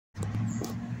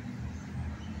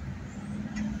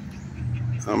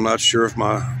I'm not sure if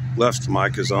my left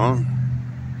mic is on.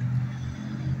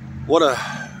 What a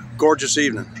gorgeous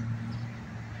evening.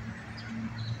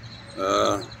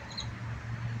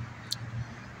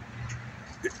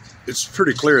 It's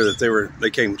pretty clear that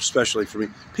they came specially for me.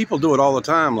 People do it all the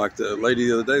time, like the lady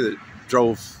the other day that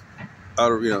drove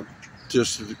out of,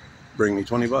 just to bring me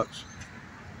 20 bucks.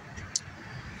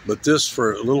 But this,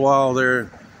 for a little while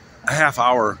there, a half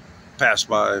hour passed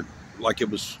by like it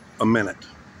was a minute,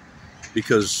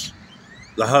 because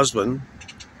the husband,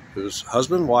 it was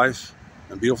husband, wife,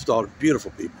 and beautiful daughter,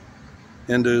 beautiful people,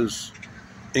 Hindus,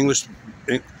 English.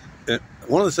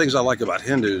 One of the things I like about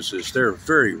Hindus is they're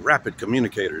very rapid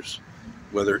communicators,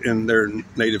 whether in their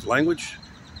native language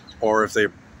or if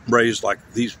they're raised like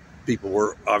these people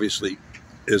were, obviously,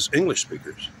 as English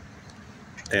speakers.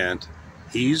 And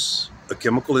he's a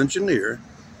chemical engineer,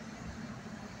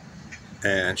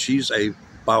 and she's a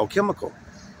biochemist.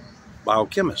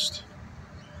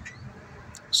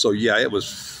 So yeah, it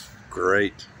was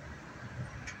great.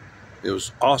 It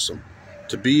was awesome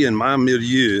to be in my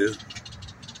milieu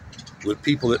with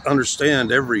people that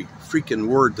understand every freaking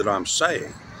word that I'm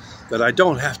saying, that I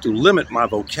don't have to limit my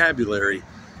vocabulary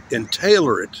and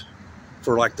tailor it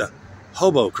for like the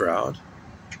hobo crowd.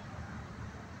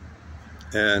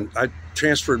 And I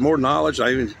transferred more knowledge.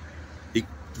 He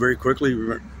very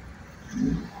quickly,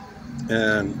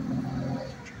 and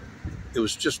it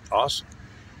was just awesome.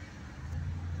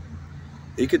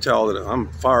 He could tell that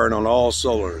I'm firing on all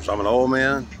cylinders. I'm an old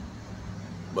man,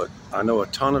 but I know a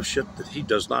ton of shit that he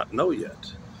does not know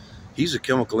yet. He's a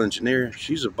chemical engineer.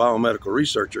 She's a biomedical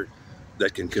researcher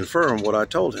that can confirm what I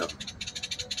told him.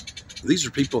 These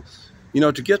are people,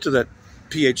 to get to that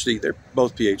PhD, they're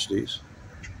both PhDs.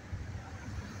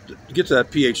 To get to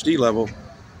that PhD level,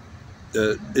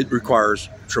 it requires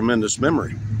tremendous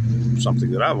memory,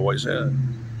 something that I've always had.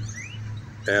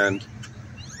 And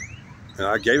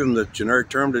I gave him the generic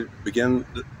term to begin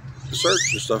the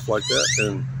search and stuff like that,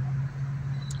 and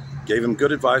gave him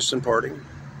good advice in parting,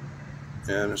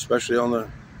 and especially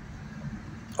on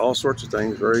all sorts of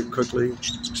things very quickly.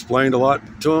 Explained a lot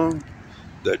to him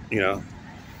that,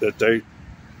 that they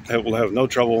will have no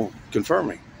trouble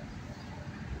confirming.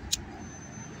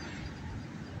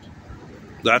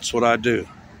 That's what I do.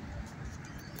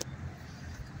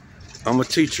 I'm a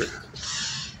teacher.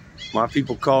 My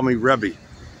people call me Rebbe.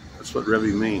 That's what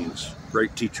Rebbe means,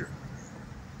 great teacher.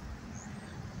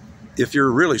 If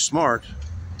you're really smart,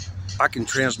 I can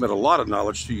transmit a lot of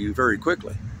knowledge to you very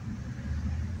quickly.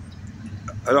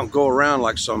 I don't go around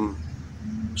like some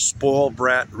spoiled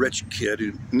brat rich kid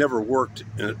who never worked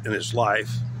in his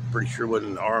life, pretty sure wasn't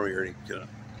in the army or anything,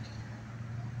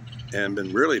 and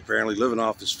been really apparently living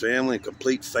off his family, a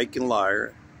complete faking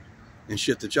liar and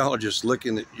shit that y'all are just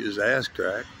licking at his ass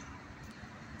crack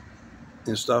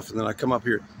and stuff. And then I come up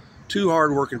here, two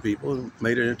hard-working people who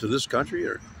made it into this country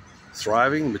are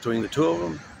thriving between the two of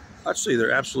them. I'd say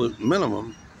their absolute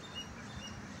minimum.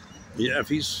 Yeah, if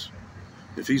he's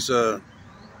a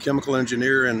chemical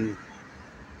engineer and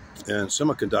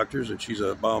semiconductors, and she's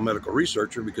a biomedical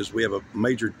researcher, because we have a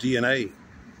major DNA.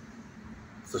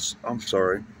 I'm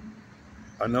sorry.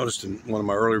 I noticed in one of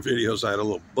my earlier videos I had a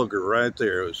little booger right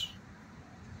there.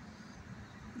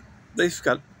 They've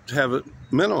got to have a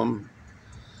minimum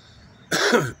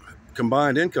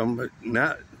combined income, but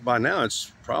by now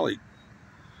it's probably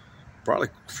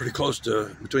pretty close to,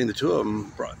 between the two of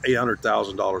them,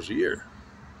 $800,000 a year.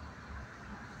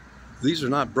 These are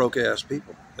not broke-ass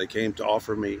people. They came to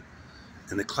offer me,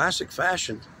 in the classic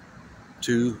fashion,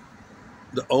 to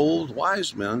the old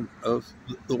wise men of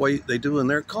the way they do in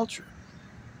their culture.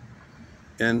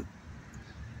 And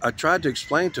I tried to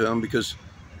explain to them, because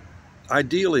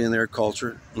ideally in their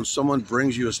culture, when someone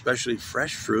brings you especially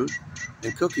fresh fruit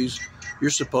and cookies,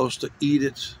 you're supposed to eat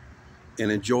it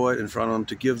and enjoy it in front of them,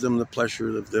 to give them the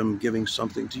pleasure of them giving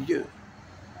something to you.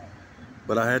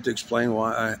 But I had to explain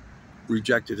why I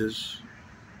rejected his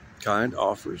kind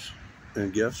offers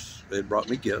and gifts. They had brought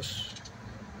me gifts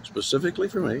specifically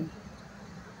for me.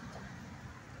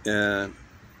 And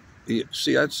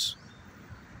see, I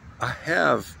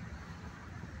have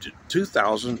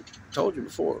 2,000, told you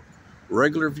before,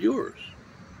 regular viewers.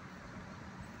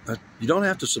 You don't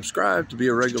have to subscribe to be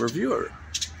a regular viewer.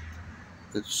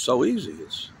 It's so easy.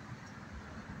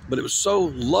 But it was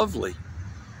so lovely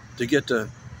to get to,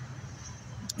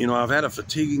 I've had a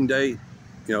fatiguing day,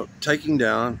 taking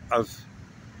down.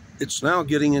 It's now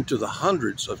getting into the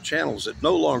hundreds of channels that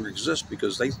no longer exist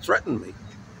because they threaten me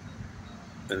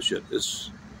and shit. There's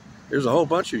a whole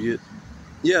bunch of you.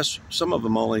 Yes, some of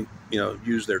them only,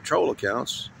 use their troll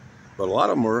accounts, but a lot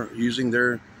of them are using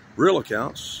their real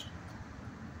accounts.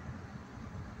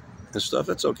 and stuff,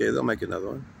 that's okay. They'll make another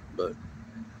one. But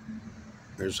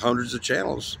there's hundreds of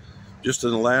channels just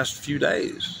in the last few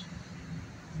days.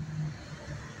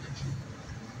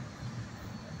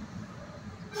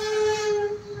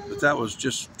 But that was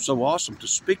just so awesome to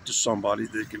speak to somebody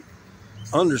that can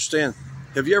understand.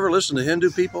 Have you ever listened to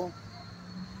Hindu people?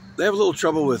 They have a little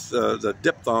trouble with the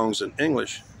diphthongs in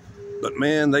English, but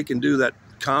man, they can do that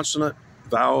consonant,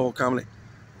 vowel combination,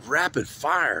 rapid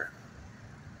fire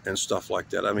and stuff like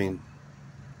that. I mean,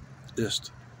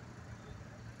 just,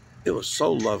 it was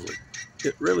so lovely.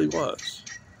 It really was.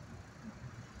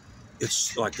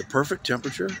 It's like the perfect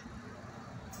temperature.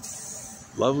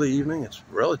 Lovely evening. It's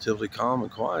relatively calm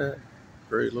and quiet.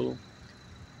 Very little.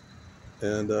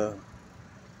 And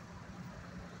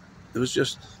it was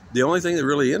just, the only thing that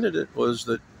really ended it was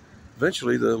that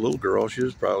eventually the little girl, she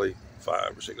was probably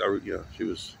 5 or 6, you know, she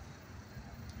was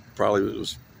probably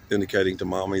was indicating to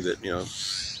mommy that, you know,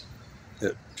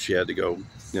 that she had to go,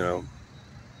 you know,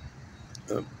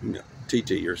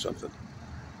 TT or something.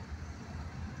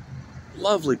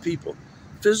 Lovely people,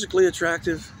 physically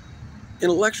attractive,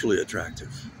 intellectually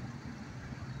attractive.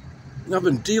 And I've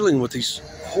been dealing with these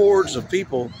hordes of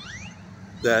people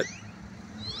that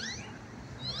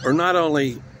are not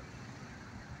only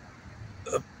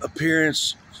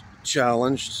appearance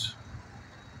challenged,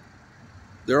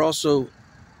 they're also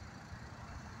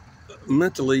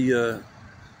mentally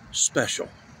special,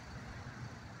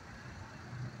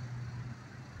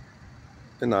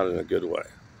 and not in a good way.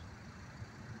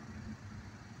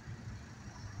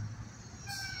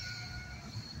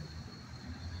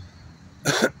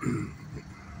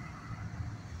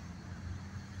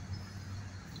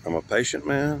 I'm a patient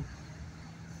man.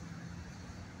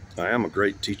 I am a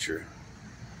great teacher.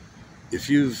 If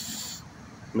you've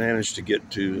managed to get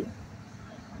to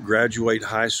graduate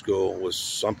high school with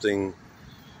something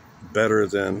better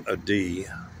than a D,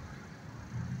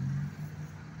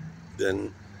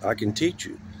 then I can teach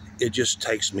you. It just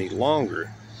takes me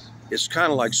longer. It's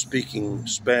kind of like speaking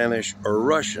Spanish or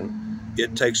Russian.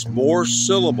 It takes more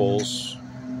syllables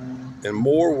and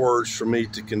more words for me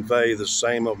to convey the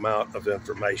same amount of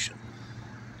information.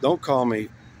 Don't call me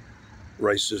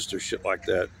racist or shit like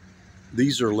that.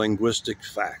 These are linguistic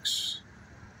facts.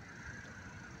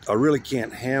 I really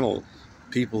can't handle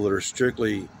people that are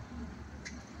strictly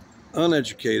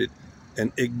uneducated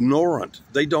and ignorant.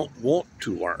 They don't want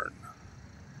to learn.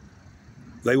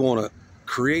 They want to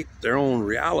create their own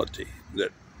reality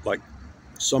that, like,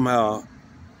 somehow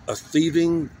a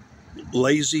thieving,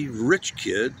 lazy, rich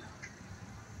kid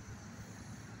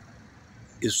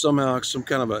is somehow some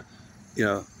kind of a, you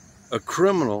know, a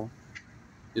criminal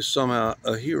is somehow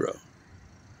a hero.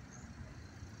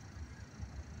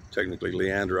 Technically,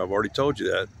 Leander, I've already told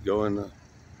you that. Go and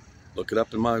look it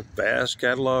up in my vast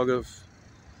catalog of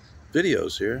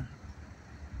videos here.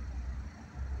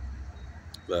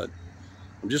 But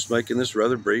I'm just making this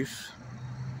rather brief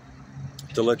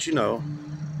to let you know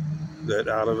that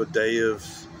out of a day of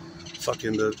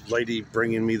fucking the lady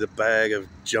bringing me the bag of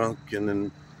junk, and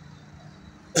then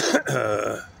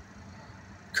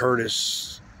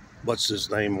Curtis, what's his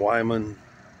name, Wyman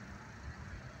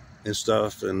and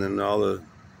stuff, and then all the,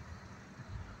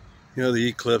 you know, the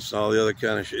eclipse and all the other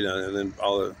kind of shit, you know, and then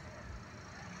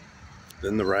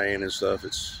then the rain and stuff.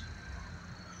 It's,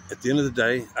 at the end of the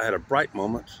day, I had a bright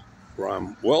moment where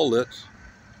I'm well lit.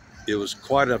 It was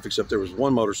quiet enough, except there was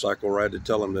one motorcycle where I had to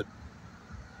tell him that,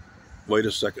 wait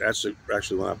a second. That's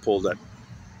actually when I pulled that.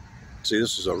 See,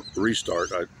 this is a restart.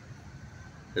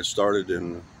 It started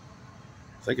in,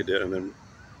 I think it did, and then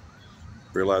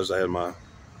realized I had my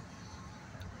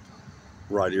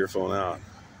right earphone out.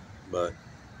 But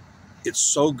it's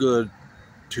so good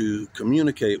to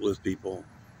communicate with people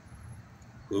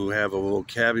who have a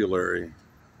vocabulary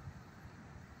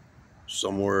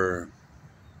somewhere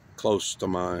close to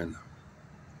mine.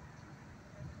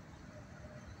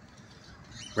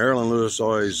 Marilyn Lewis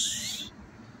always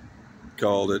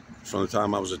called it, from the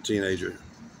time I was a teenager,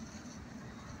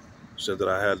 said that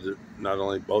I had to not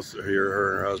only both hear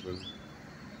her and her husband.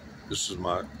 This is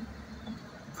my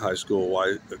high school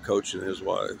wife, coach, and his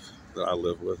wife that I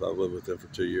lived with. I lived with them for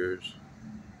 2 years.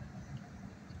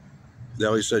 They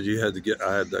always said you had to get.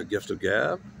 I had the gift of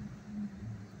gab,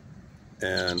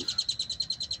 and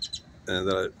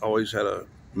that I always had a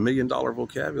 $1 million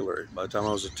vocabulary by the time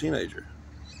I was a teenager.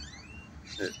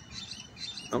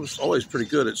 I was always pretty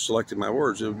good at selecting my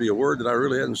words. It would be a word that I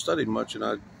really hadn't studied much, and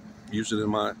I'd use it in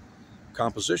my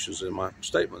compositions, in my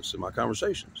statements, in my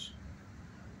conversations.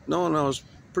 No, and I was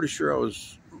pretty sure I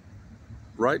was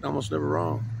right and almost never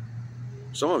wrong.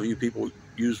 Some of you people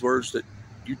use words that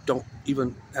you don't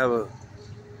even have a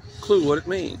clue what it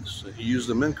means. You use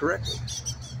them incorrectly.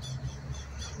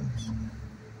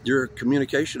 Your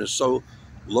communication is so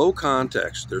low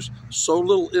context. There's so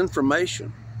little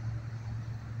information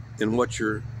in what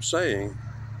you're saying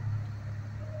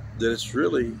that it's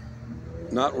really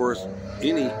not worth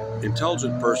any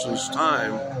intelligent person's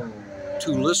time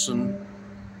to listen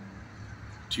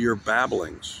to your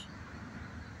babblings.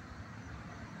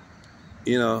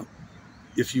 You know,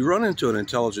 if you run into an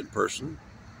intelligent person,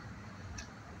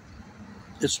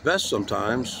 it's best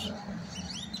sometimes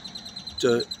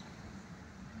to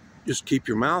just keep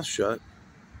your mouth shut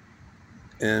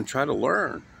and try to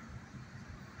learn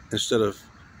instead of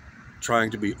trying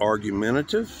to be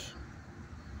argumentative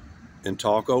and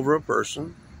talk over a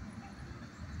person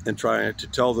and trying to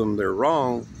tell them they're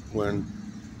wrong when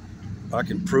I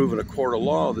can prove in a court of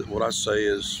law that what I say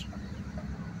is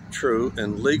true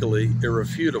and legally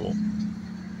irrefutable,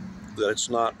 that it's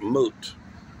not moot.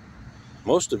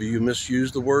 Most of you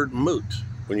misuse the word moot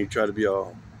when you try to be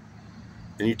all,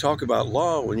 and you talk about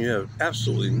law when you have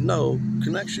absolutely no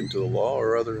connection to the law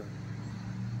or other.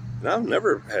 And I've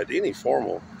never had any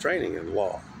formal training in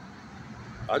law.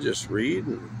 I just read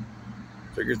and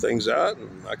figure things out,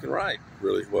 and I can write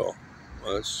really well.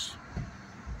 It's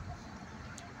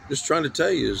just trying to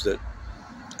tell you is that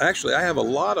actually I have a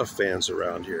lot of fans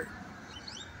around here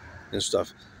and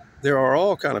stuff. There are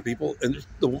all kind of people, and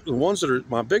the ones that are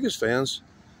my biggest fans,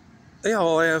 they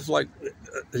all have like,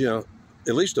 you know,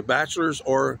 at least a bachelor's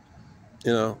or,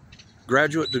 you know,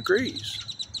 graduate degrees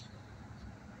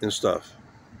and stuff.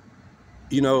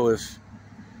 You know, if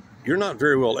you're not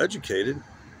very well educated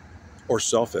or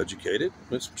self-educated,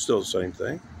 it's still the same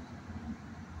thing.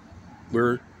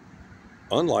 We're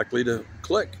unlikely to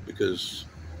click because,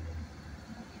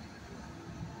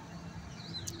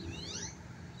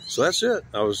 so that's it.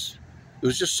 It was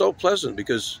just so pleasant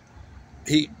because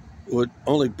he would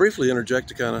only briefly interject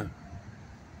to kind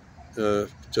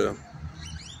of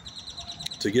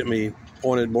to get me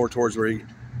pointed more towards where he,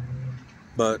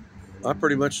 but I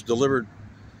pretty much delivered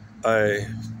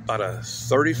about a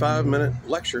 35-minute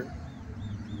lecture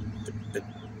at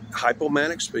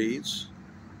hypomanic speeds,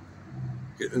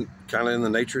 kind of in the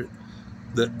nature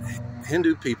that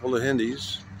Hindu people, the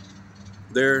Hindus,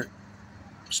 their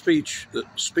speech, the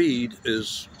speed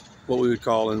is what we would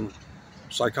call in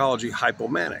psychology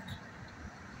hypomanic,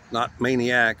 not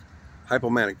maniac,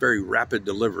 hypomanic, very rapid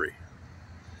delivery.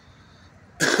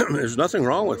 There's nothing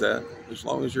wrong with that as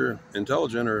long as you're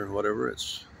intelligent or whatever. It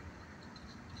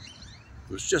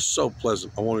was just so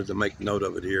pleasant. I wanted to make note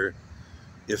of it here.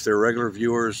 If they're regular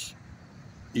viewers,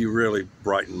 you really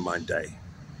brighten my day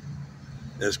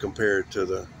as compared to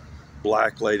the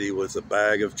black lady with a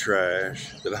bag of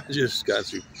trash that I just got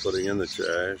through putting in the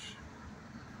trash,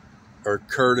 or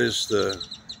Curtis the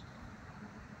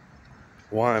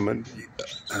Wyman,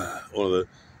 one of the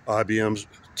IBM's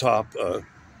top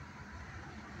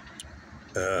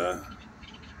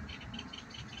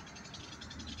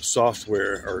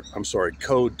software, or I'm sorry,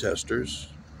 code testers.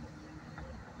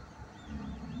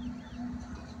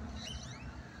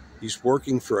 He's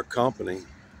working for a company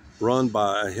run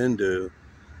by a Hindu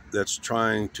that's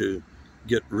trying to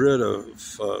get rid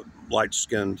of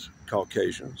light-skinned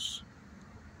Caucasians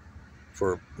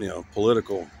for, you know,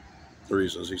 political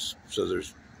reasons. He says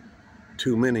there's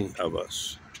too many of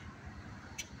us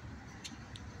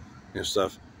and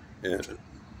stuff, and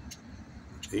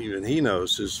even he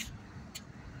knows his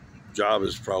job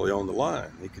is probably on the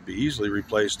line. He could be easily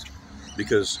replaced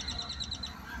because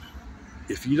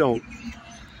if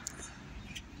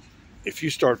you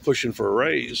start pushing for a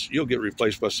raise, you'll get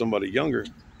replaced by somebody younger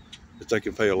that they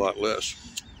can pay a lot less.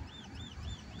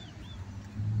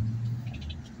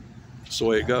 That's the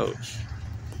way it goes.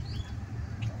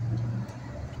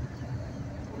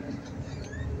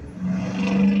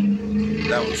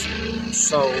 That was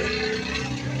so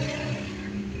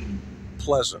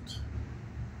pleasant.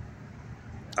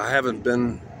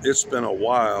 It's been a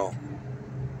while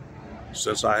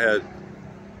since I had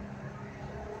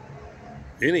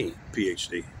any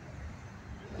PhD,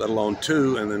 let alone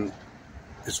 2, and then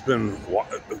it's been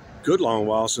a good long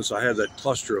while since I had that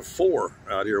cluster of 4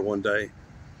 out here one day,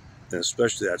 and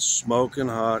especially that smoking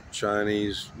hot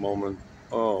Chinese woman,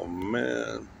 oh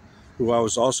man, who I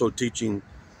was also teaching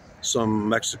some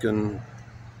Mexican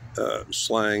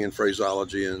slang and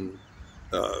phraseology and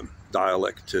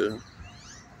dialect to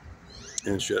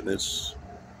and shit, and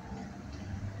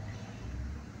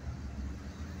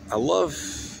I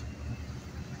love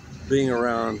being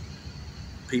around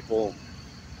people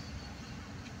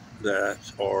that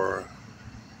are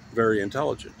very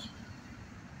intelligent.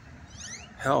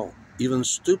 Hell, even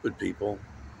stupid people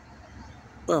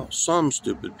Well, some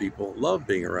stupid people love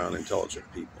being around intelligent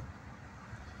people,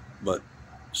 but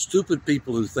stupid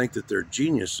people who think that they're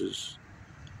geniuses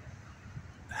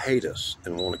hate us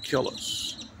and want to kill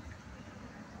us.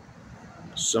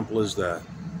 Simple as that.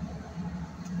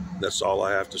 That's all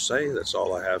I have to say. That's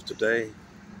all I have today.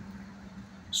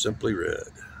 Simply read.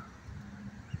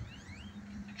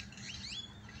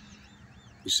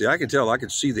 You see, I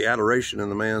could see the adoration in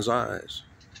the man's eyes.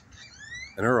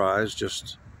 In her eyes,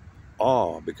 just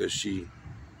awe, because she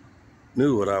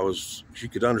knew what she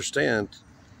could understand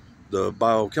the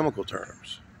biochemical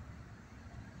terms.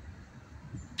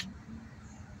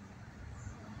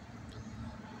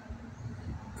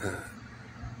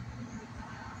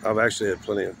 I've actually had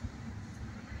plenty of.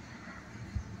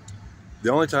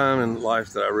 The only time in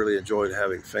life that I really enjoyed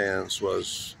having fans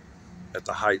was at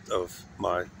the height of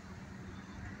my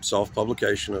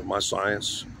self-publication of my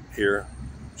science here,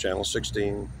 Channel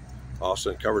 16.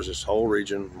 Austin covers this whole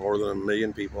region, more than 1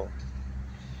 million people.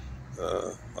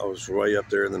 I was way up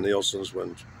there in the Nielsen's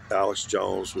when Alex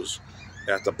Jones was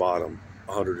at the bottom,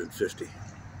 150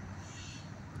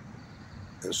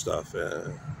 and stuff.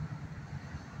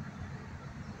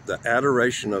 The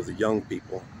adoration of the young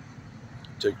people,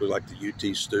 particularly like the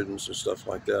UT students and stuff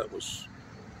like that, was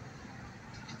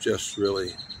just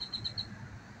really,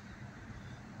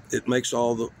 it makes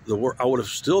all the work. I would have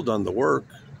still done the work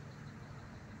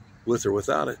with or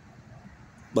without it,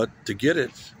 but to get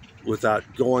it without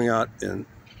going out and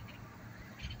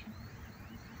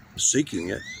seeking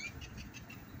it,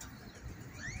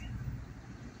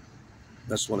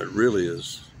 that's when it really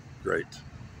is great.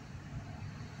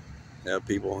 Have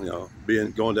people,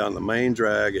 going down the main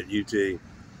drag at UT,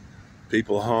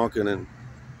 people honking and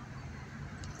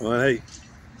going,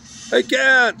 hey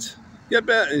Kent, get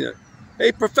back,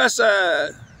 hey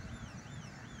Professor.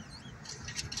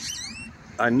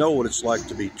 I know what it's like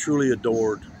to be truly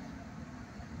adored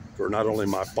for not only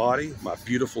my body, my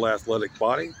beautiful athletic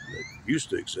body that used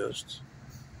to exist,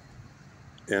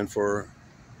 and for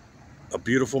a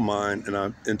beautiful mind. And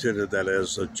I intended that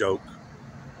as a joke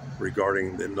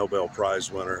regarding the Nobel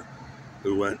Prize winner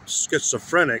who went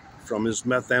schizophrenic from his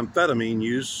methamphetamine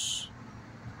use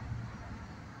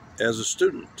as a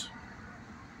student.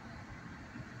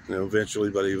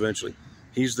 Eventually,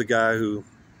 he's the guy who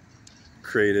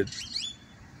created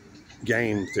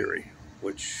game theory,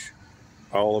 which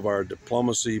all of our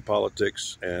diplomacy,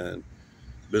 politics, and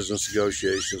business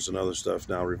negotiations and other stuff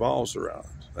now revolves around.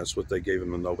 That's what they gave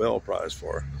him the Nobel Prize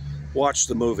for. Watch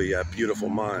the movie, A Beautiful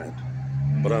Mind.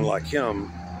 But unlike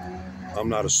him, I'm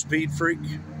not a speed freak,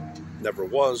 never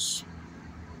was,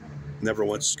 never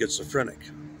went schizophrenic.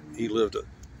 He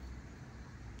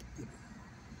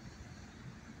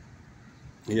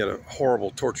had a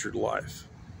horrible, tortured life,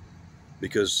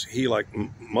 because he, like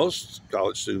most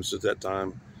college students at that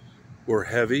time, were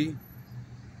heavy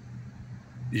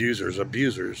users,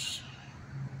 abusers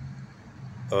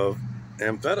of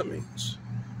amphetamines.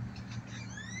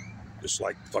 Just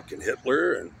like fucking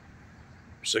Hitler and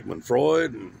Sigmund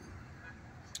Freud. And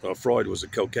Freud was a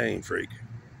cocaine freak.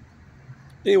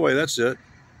 Anyway, that's it.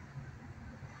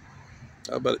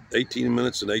 How about 18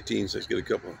 minutes and 18 seconds? Get a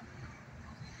couple.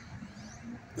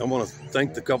 I want to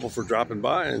thank the couple for dropping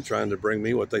by and trying to bring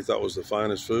me what they thought was the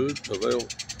finest food available.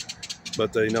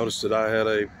 But they noticed that I had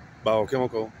a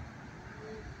biochemical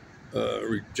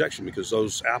rejection, because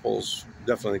those apples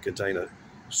definitely contain a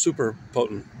super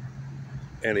potent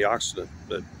antioxidant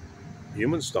that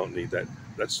humans don't need.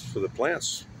 That's for the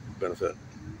plants' benefit.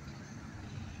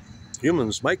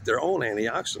 Humans make their own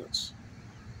antioxidants.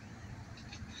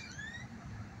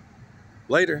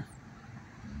 Later,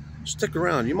 stick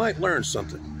around. You might learn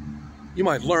something. You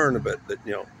might learn a bit that,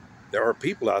 there are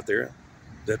people out there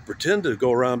that pretend to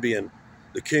go around being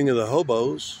the king of the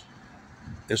hobos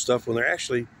and stuff when they're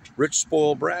actually rich,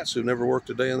 spoiled brats who never worked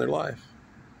a day in their life.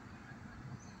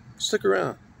 Stick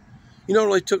around. It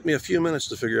only took me a few minutes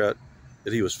to figure out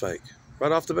that he was fake.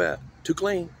 Right off the bat. Too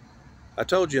clean. I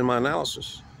told you in my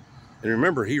analysis. And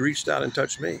remember, he reached out and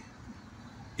touched me.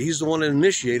 He's the one that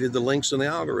initiated the links and the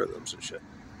algorithms and shit.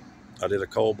 I did a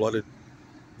cold-blooded,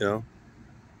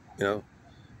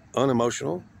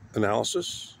 unemotional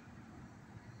analysis.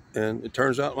 And it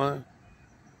turns out my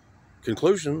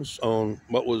conclusions on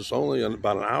what was only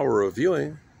about an hour of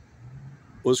viewing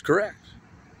was correct.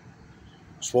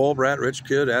 Swole brat, rich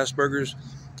kid, Asperger's,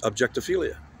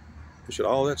 objectophilia.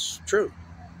 All that's true.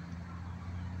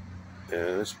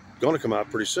 And it's going to come out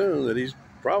pretty soon that he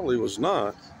probably was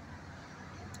not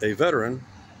a veteran.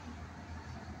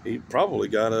 He probably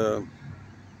got a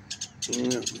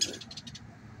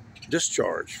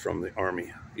discharge from the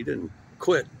Army. He didn't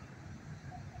quit.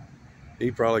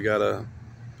 He probably got a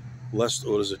less,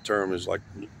 what is it term, is like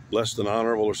less than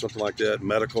honorable or something like that,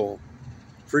 medical.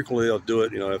 Frequently they'll do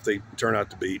it, you know, if they turn out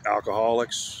to be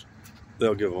alcoholics,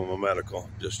 they'll give them a medical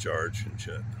discharge and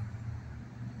shit.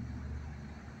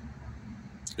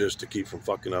 Just to keep from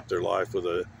fucking up their life with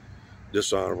a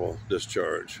dishonorable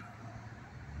discharge.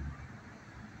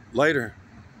 Later,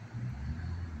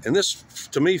 and this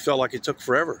to me felt like it took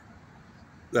forever.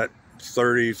 That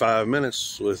 35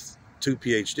 minutes with 2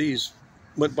 PhDs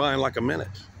went by in like a minute.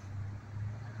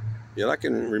 Yet I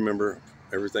can remember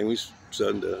everything we said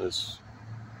and done.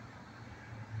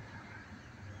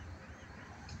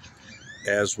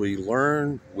 As we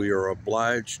learn, we are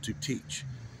obliged to teach.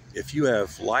 If you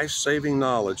have life-saving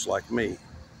knowledge like me,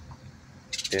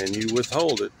 and you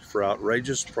withhold it for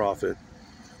outrageous profit,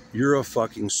 you're a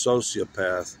fucking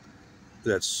sociopath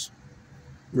that's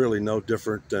really no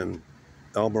different than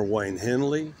Elmer Wayne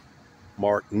Henley,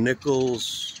 Mark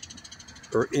Nichols,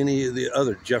 or any of the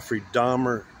other, Jeffrey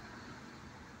Dahmer.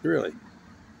 Really,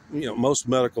 you know, most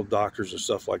medical doctors and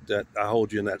stuff like that, I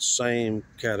hold you in that same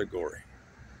category.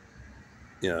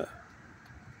 Yeah,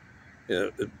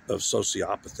 of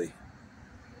sociopathy,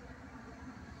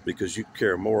 because you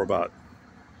care more about,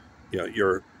 you know,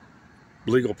 your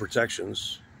legal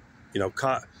protections. You know,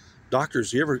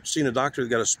 doctors, you ever seen a doctor that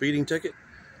got a speeding ticket?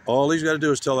 All he's got to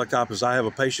do is tell that cop is, I have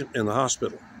a patient in the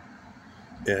hospital.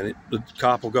 And the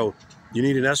cop will go, you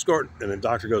need an escort? And the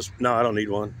doctor goes, no, I don't need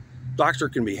one. Doctor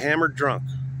can be hammered drunk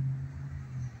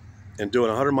and doing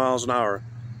 100 miles an hour,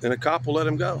 and the cop will let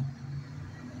him go.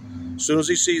 As soon as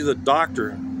he sees the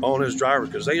doctor on his driver,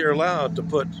 because they are allowed to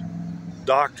put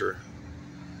doctor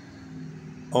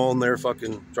on their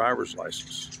fucking driver's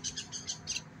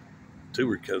license,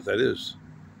 too, because that is.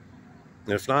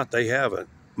 And if not, they have a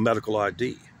medical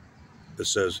ID that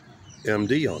says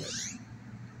MD on it.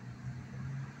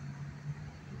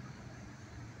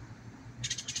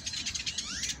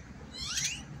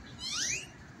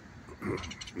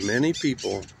 Many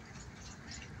people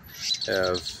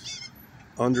have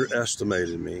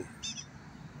underestimated me,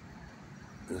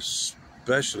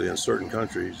 especially in certain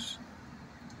countries,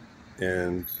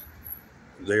 and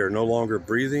they are no longer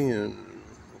breathing, and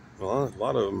well, a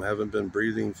lot of them haven't been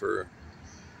breathing for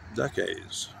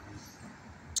decades.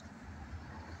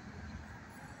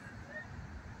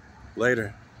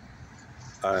 Later,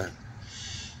 I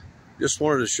just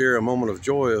wanted to share a moment of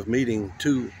joy of meeting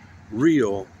 2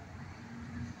 real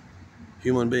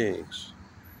human beings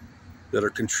that are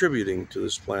contributing to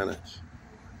this planet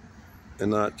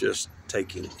and not just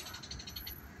taking.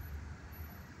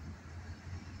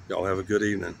 Y'all have a good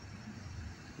evening.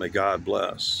 May God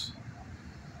bless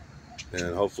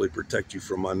and hopefully protect you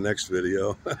from my next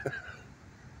video.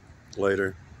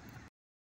 Later.